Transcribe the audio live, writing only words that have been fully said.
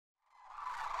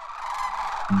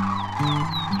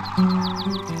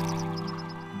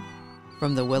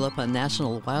From the Willapa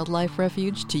National Wildlife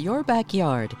Refuge to your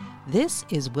backyard, this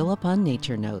is Willapa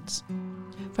Nature Notes.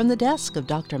 From the desk of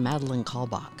Dr. Madeline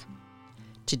Kalbach.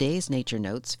 Today's Nature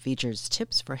Notes features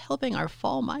tips for helping our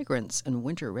fall migrants and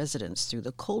winter residents through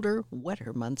the colder,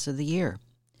 wetter months of the year.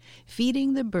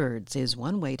 Feeding the birds is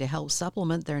one way to help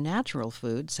supplement their natural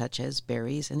food, such as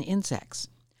berries and insects.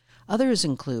 Others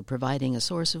include providing a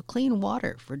source of clean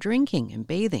water for drinking and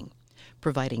bathing,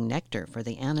 providing nectar for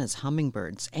the Anna's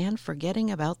hummingbirds, and forgetting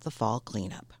about the fall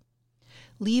cleanup.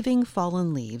 Leaving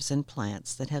fallen leaves and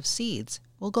plants that have seeds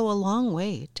will go a long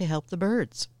way to help the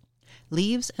birds.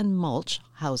 Leaves and mulch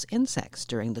house insects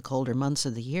during the colder months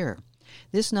of the year.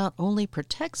 This not only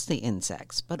protects the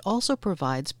insects, but also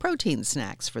provides protein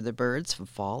snacks for the birds for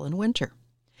fall and winter.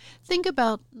 Think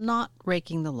about not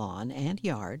raking the lawn and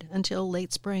yard until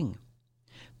late spring.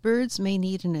 Birds may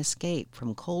need an escape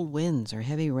from cold winds or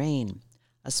heavy rain.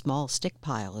 A small stick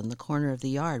pile in the corner of the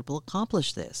yard will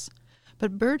accomplish this,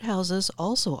 but birdhouses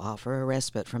also offer a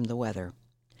respite from the weather.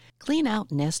 Clean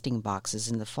out nesting boxes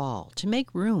in the fall to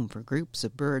make room for groups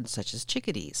of birds such as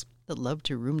chickadees that love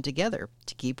to room together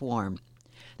to keep warm.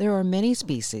 There are many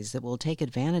species that will take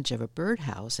advantage of a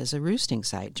birdhouse as a roosting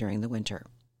site during the winter.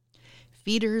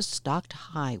 Feeders stocked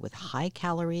high with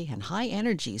high-calorie and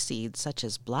high-energy seeds such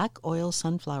as black oil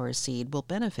sunflower seed will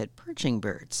benefit perching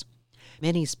birds.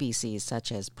 Many species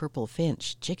such as purple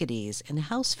finch, chickadees, and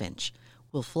house finch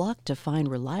will flock to find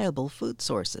reliable food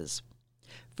sources.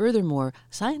 Furthermore,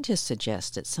 scientists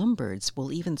suggest that some birds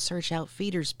will even search out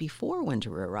feeders before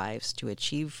winter arrives to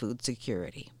achieve food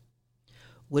security.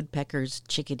 Woodpeckers,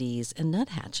 chickadees, and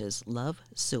nuthatches love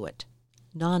suet.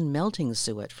 Non-melting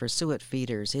suet for suet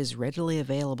feeders is readily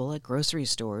available at grocery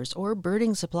stores or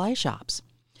birding supply shops.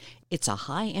 It's a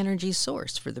high-energy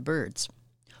source for the birds.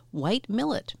 White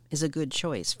millet is a good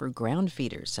choice for ground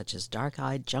feeders such as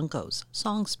dark-eyed juncos,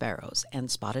 song sparrows, and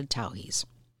spotted towhees.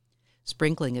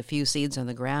 Sprinkling a few seeds on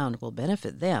the ground will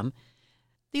benefit them.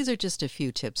 These are just a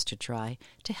few tips to try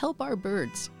to help our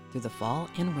birds through the fall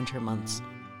and winter months.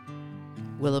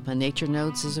 Willapa Nature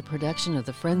Notes is a production of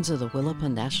the Friends of the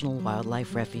Willapa National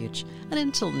Wildlife Refuge. And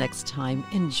until next time,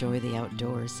 enjoy the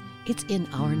outdoors. It's in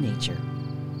our nature.